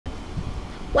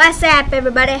What's up,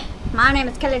 everybody? My name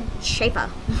is Kelly Schaefer,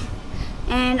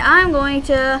 and I'm going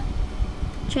to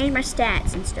change my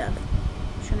stats and stuff.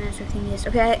 Show me what thing is.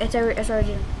 Okay, it's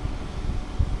already done.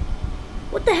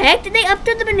 What the heck? Did they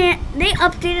update the banana? They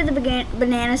updated the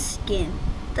banana skin.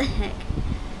 What the heck?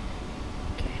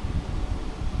 Okay.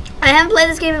 I haven't played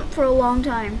this game for a long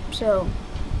time, so.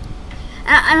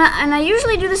 And I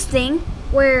usually do this thing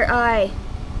where I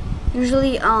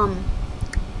usually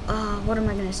what am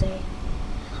I gonna say?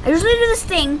 I usually do this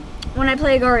thing when I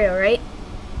play Agar.io, right?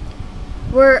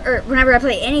 Or whenever I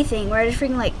play anything, where I just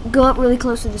freaking like go up really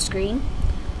close to the screen.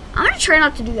 I'm gonna try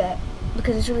not to do that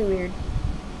because it's really weird.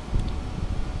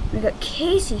 We got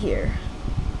Casey here.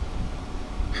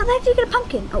 How the heck did you get a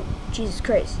pumpkin? Oh, Jesus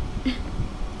Christ.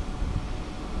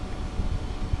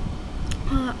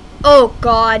 Oh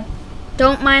God.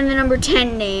 Don't mind the number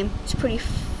 10 name. It's pretty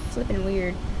flippin'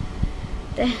 weird.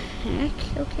 The heck?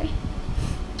 Okay.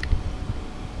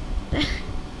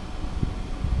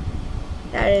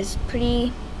 That is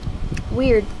pretty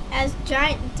weird. As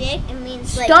giant dick, it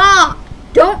means like. Stop!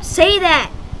 Don't say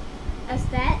that! As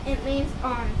that, it means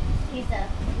he's a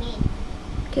mean.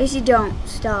 Casey, don't.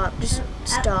 Stop. Just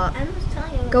stop. I'm just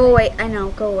telling you. Go away. I know.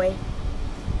 Go away.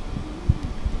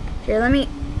 Here, let me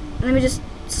just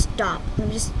stop. Let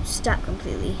me just stop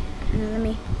completely. And then let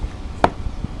me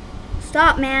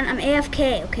stop, man. I'm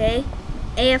AFK, okay?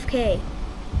 AFK.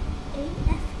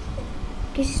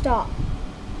 Casey, stop.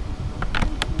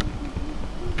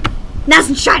 Nice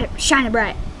and shiny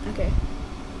bright. Okay.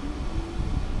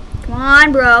 Come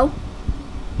on, bro.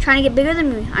 Trying to get bigger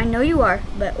than me. I know you are,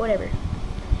 but whatever.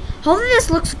 Hopefully this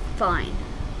looks fine.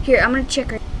 Here, I'm gonna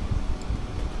check it.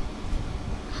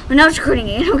 Oh, now it's recording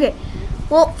again. Okay.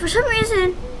 Well, for some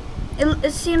reason,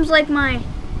 it seems like my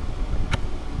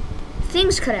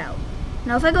thing's cut out.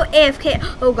 Now, if I go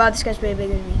AFK, oh God, this guy's way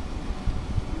bigger than me.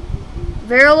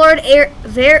 Verilart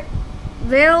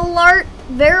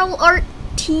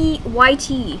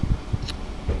TYT.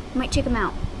 Might check him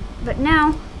out. But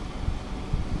now,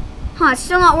 it's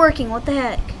still not working. What the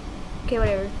heck? Okay,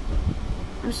 whatever.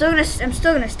 I'm still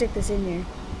gonna stick this in here.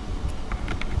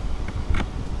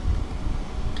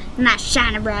 Not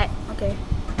shining bright. Okay.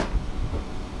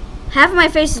 Half of my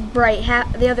face is bright.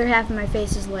 The other half of my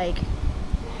face is like,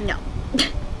 no.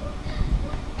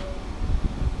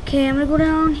 Okay, I'm gonna go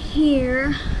down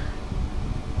here.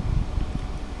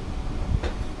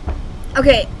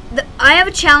 Okay, I have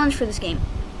a challenge for this game.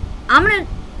 I'm gonna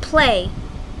play.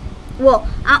 Well,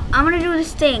 I'm gonna do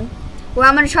this thing where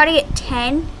I'm gonna try to get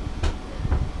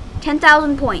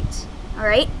 10,000 points. All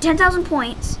right, 10,000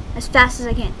 points as fast as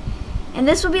I can. And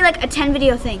this will be like a 10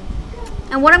 video thing.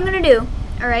 And what I'm gonna do,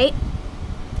 all right?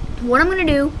 What I'm gonna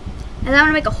do is I'm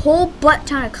gonna make a whole butt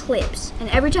ton of clips. And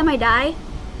every time I die.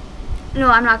 No,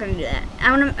 I'm not gonna do that.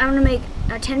 I'm gonna make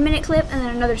a 10-minute clip and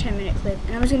then another 10-minute clip,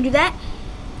 and I'm just gonna do that.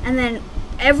 And then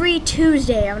every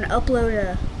Tuesday, I'm gonna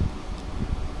upload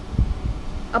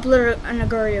an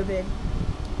Agar.io vid.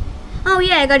 Oh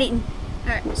yeah, I got eaten.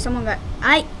 All right,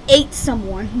 I ate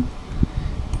someone.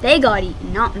 They got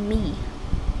eaten, not me.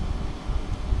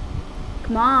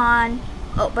 Come on.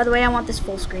 Oh, by the way, I want this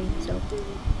full screen. So,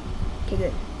 okay,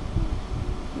 good.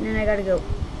 And then I gotta go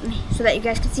so that you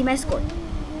guys can see my score.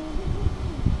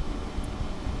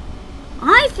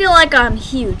 I feel like I'm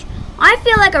huge. I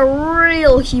feel like a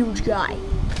real huge guy.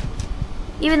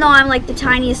 Even though I'm like the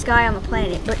tiniest guy on the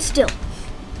planet, but still.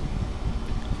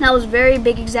 That was a very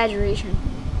big exaggeration.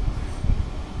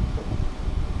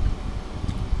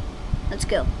 Let's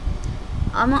go.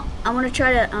 I want to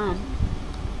try to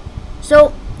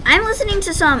So, I'm listening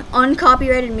to some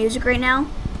uncopyrighted music right now.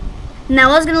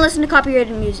 Now I was going to listen to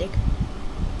copyrighted music.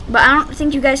 But I don't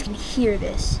think you guys can hear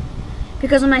this.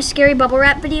 Because on my scary bubble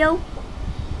wrap video,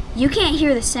 you can't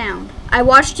hear the sound. I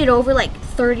watched it over like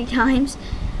 30 times.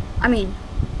 I mean,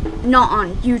 not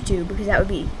on YouTube because that would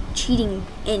be cheating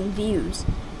in views.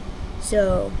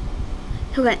 So,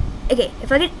 okay,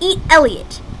 if I can eat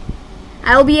Elliot,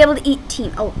 I will be able to eat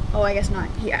Team. Oh, I guess not.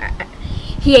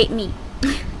 He ate me.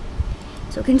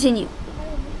 So continue.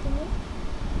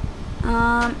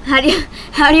 How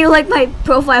do you like my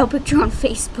profile picture on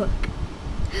Facebook?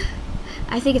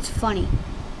 I think it's funny.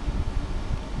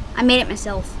 I made it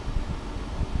myself.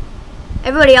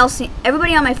 Everybody on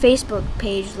my Facebook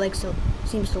page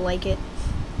seems to like it.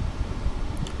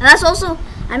 And that's also,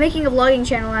 I'm making a vlogging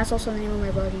channel, and that's also the name of my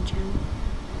vlogging channel.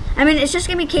 I mean, it's just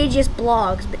gonna be KGS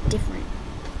Blogs, but different.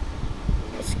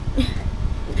 It's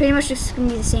pretty much just gonna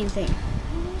be the same thing.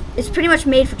 It's pretty much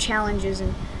made for challenges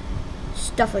and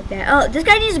stuff like that. Oh, this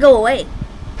guy needs to go away.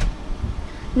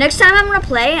 Next time I'm gonna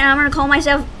play, and I'm gonna call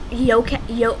myself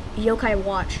Yokai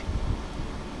Watch.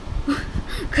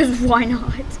 Because why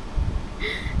not?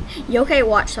 Yokai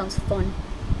Watch sounds fun.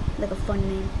 Like a fun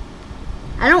name.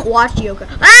 I don't watch Yokai.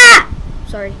 Ah!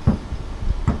 Sorry.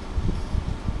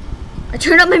 I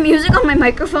turned up my music on my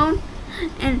microphone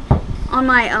and on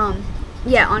my,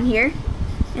 yeah, on here.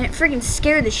 And it freaking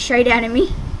scared the shit out of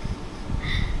me.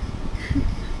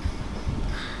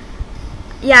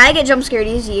 Yeah, I get jump scared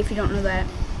easy if you don't know that.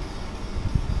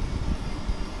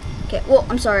 Okay, well,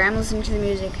 I'm sorry. I'm listening to the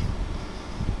music.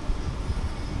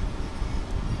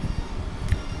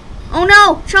 Oh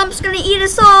no! Trump's gonna eat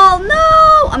us all!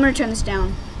 No! I'm gonna turn this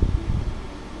down.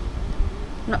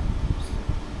 No.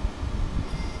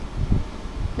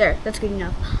 There, that's good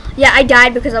enough. Yeah, I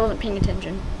died because I wasn't paying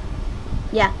attention.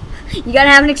 Yeah. You gotta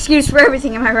have an excuse for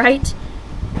everything, am I right?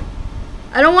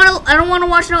 I don't wanna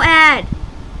watch no ad.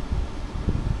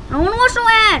 I don't wanna watch no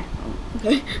ad. Oh,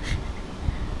 okay.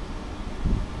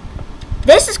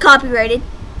 This is copyrighted.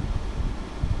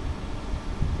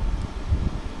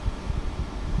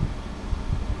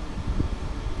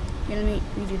 Here, let me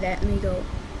redo that. Let me go.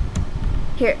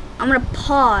 Here, I'm gonna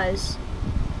pause.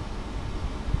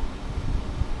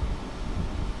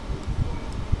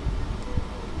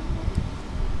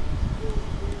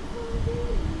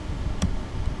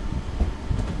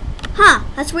 Huh,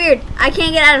 that's weird. I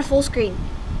can't get out of full screen.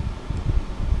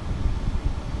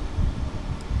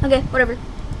 Okay, whatever.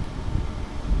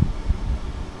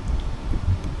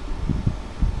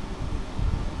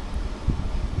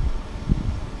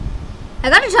 I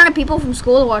got a ton of people from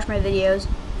school to watch my videos.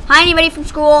 Hi, anybody from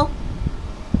school?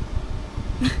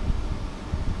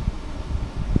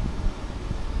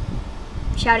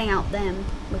 Shouting out them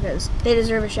because they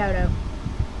deserve a shout out.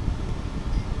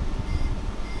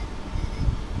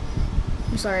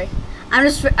 I'm sorry. I'm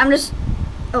just.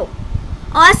 Oh,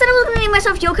 I said I was gonna name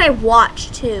myself Yokai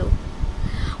Watch too.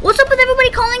 What's up with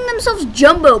everybody calling themselves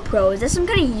Jumbo Pro? Is that some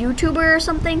kind of YouTuber or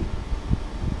something?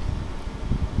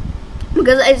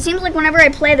 Because it seems like whenever I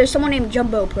play, there's someone named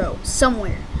Jumbo Pro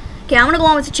somewhere. Okay, I'm gonna go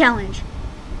on with the challenge.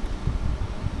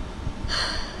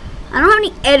 I don't have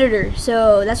any editor,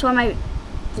 so that's why my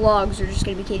vlogs are just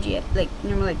gonna be KGS, like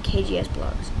normal like KGS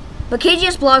blogs. But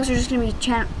KGS blogs are just gonna be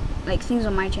like things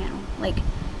on my channel, like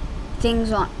things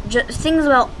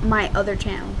about my other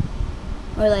channel,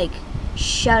 or like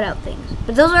shout out things.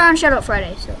 But those are on Shout Out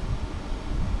Friday, so.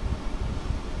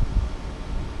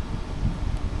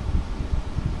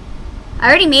 I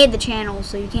already made the channel,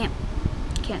 so you can't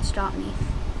stop me.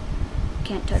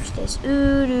 Can't touch this.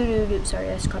 Ooh, sorry,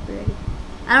 that's copyrighted.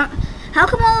 I don't. How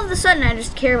come all of a sudden I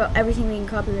just care about everything being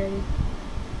copyrighted?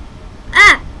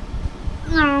 Ah!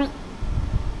 No.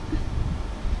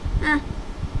 Ah.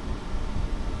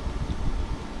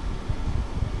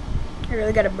 I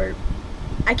really gotta burp.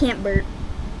 I can't burp.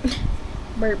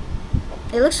 Burp.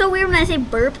 It looks so weird when I say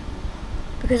burp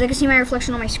because I can see my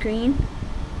reflection on my screen.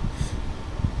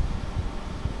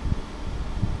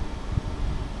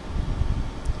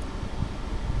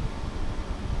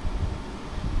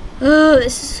 Oh,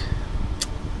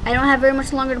 I don't have very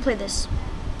much longer to play this.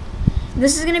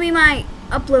 This is gonna be my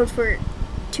upload for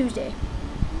Tuesday.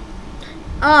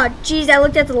 Oh, geez, I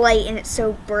looked at the light and it's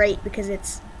so bright because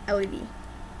it's LED.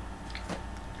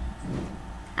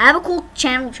 I have a cool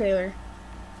channel trailer.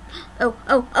 Oh,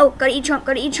 gotta eat Trump,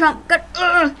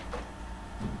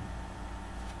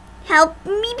 help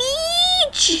me,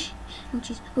 beach! Oh,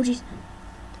 jeez.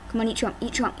 Come on, eat Trump. I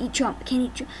can't eat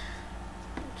Trump.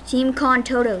 Team Con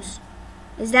Todos.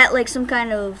 Is that like some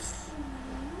kind of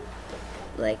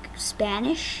like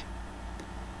Spanish?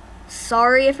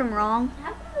 Sorry if I'm wrong.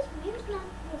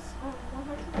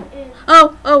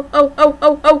 Oh. How come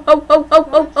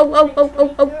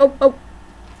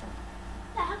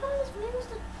this name is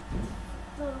the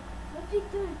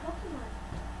 53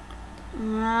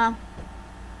 Pokemon?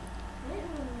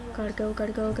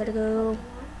 Gotta go.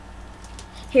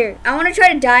 Here, I want to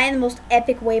try to die in the most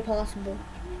epic way possible.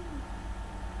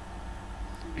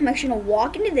 I'm actually gonna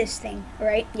walk into this thing,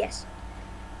 alright? Yes.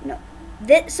 No.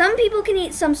 Some people can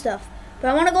eat some stuff, but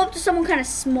I want to go up to someone kind of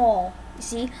small. You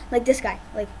see? Like this guy.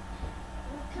 Like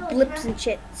blips and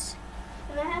chits.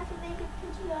 Do I have to make it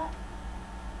Pidgey up?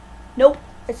 Nope.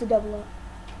 It's a double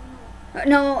up.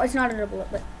 No, it's not a double up,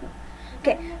 but no.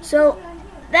 Okay, so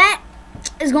that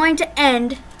is going to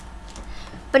end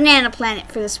Banana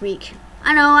Planet for this week.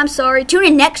 I know, I'm sorry. Tune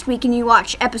in next week and you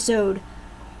watch episode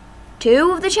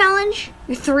 2 of the challenge?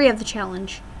 Or 3 of the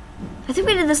challenge? I think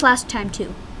we did this last time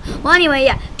too. Well, anyway,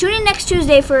 yeah. Tune in next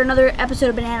Tuesday for another episode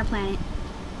of Banana Planet.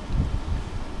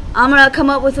 I'm gonna come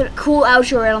up with a cool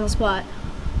outro right on the spot.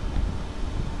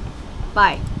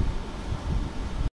 Bye.